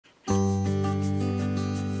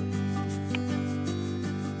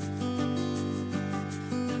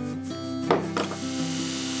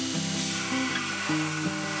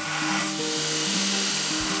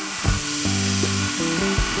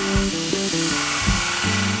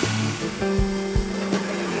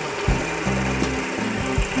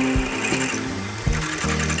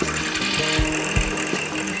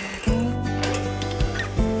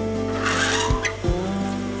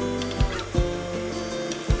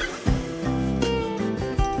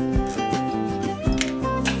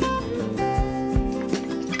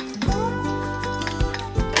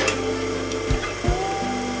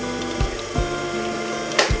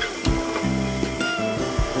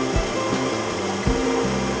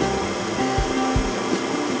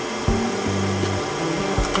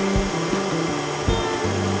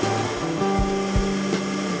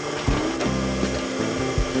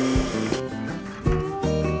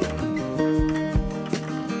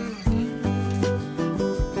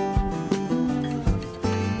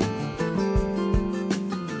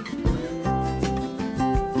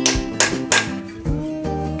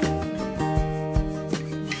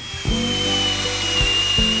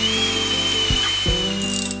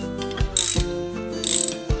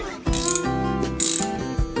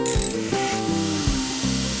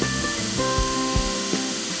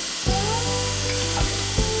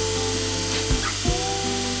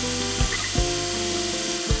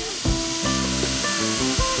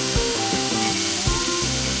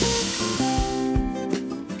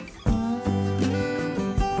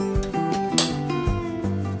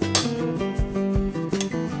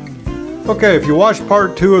Okay, if you watched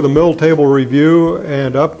part 2 of the mill table review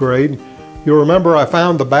and upgrade, you'll remember I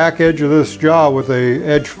found the back edge of this jaw with a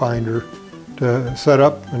edge finder to set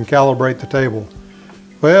up and calibrate the table.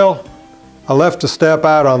 Well, I left a step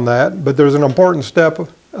out on that, but there's an important step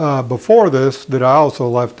before this that I also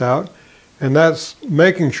left out, and that's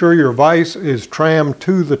making sure your vise is trammed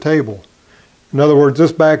to the table. In other words,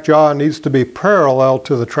 this back jaw needs to be parallel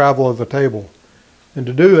to the travel of the table. And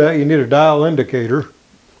to do that, you need a dial indicator.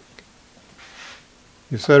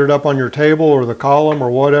 You set it up on your table or the column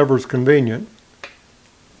or whatever's convenient.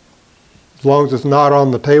 As long as it's not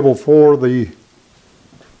on the table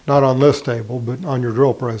not on this table, but on your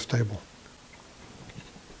drill press table.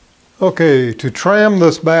 Okay, to tram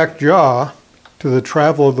this back jaw to the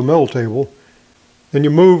travel of the mill table, then you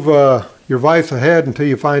move your vise ahead until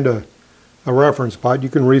you find a reference spot. You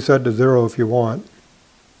can reset to 0 if you want.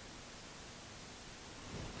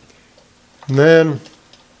 And then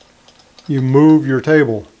you move your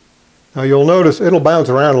table. Now you'll notice it'll bounce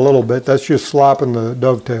around a little bit. That's just slopping the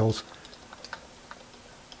dovetails.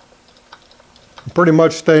 I'm pretty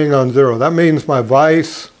much staying on 0. That means my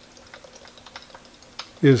vise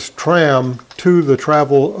is trammed to the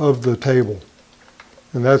travel of the table.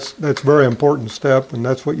 And that's a very important step, and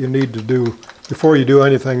that's what you need to do before you do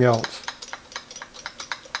anything else.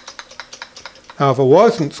 Now if it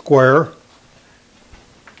wasn't square,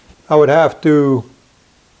 I would have to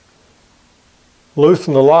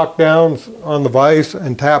loosen the lockdowns on the vise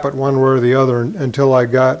and tap it one way or the other until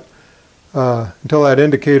until that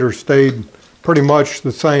indicator stayed pretty much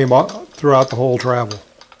the same throughout the whole travel.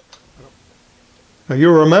 Now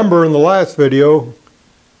you'll remember in the last video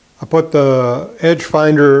I put the edge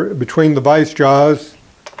finder between the vise jaws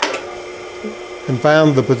and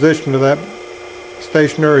found the position of that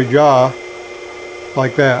stationary jaw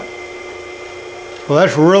like that. Well,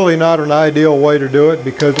 that's really not an ideal way to do it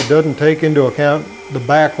because it doesn't take into account the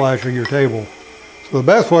backlash of your table. So the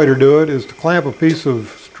best way to do it is to clamp a piece of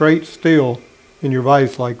straight steel in your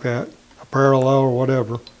vise like that, a parallel or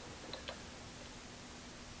whatever,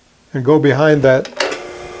 and go behind that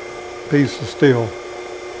piece of steel.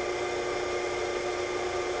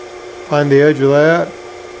 Find the edge of that.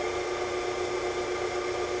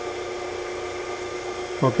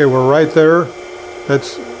 Okay, we're right there.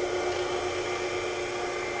 That's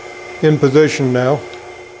in position now.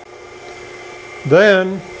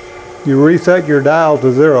 Then you reset your dial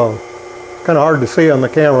to 0. It's kind of hard to see on the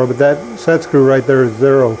camera, but that set screw right there is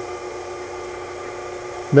 0.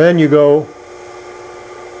 Then you go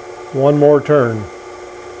one more turn.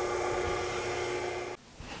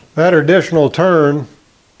 That additional turn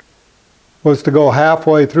was to go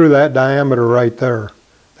halfway through that diameter right there.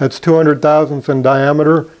 That's 200 thousandths in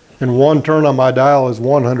diameter, and one turn on my dial is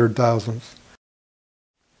 100 thousandths.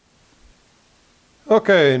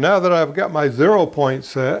 Okay, now that I've got my 0 point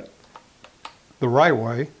set the right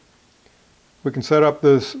way, we can set up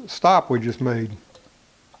this stop we just made.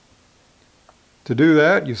 To do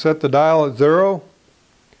that, you set the dial at 0,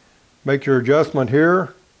 make your adjustment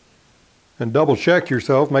here, and double check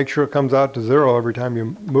yourself. Make sure it comes out to 0 every time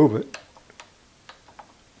you move it.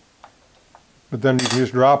 But then you can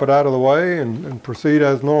just drop it out of the way and proceed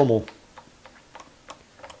as normal.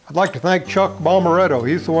 I'd like to thank Chuck Balmeretto.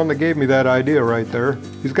 He's the one that gave me that idea right there.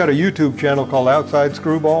 He's got a YouTube channel called Outside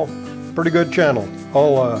Screwball. Pretty good channel.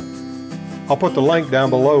 I'll put the link down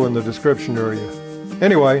below in the description area.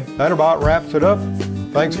 Anyway, that about wraps it up.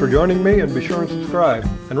 Thanks for joining me, and be sure and subscribe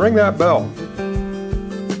and ring that bell.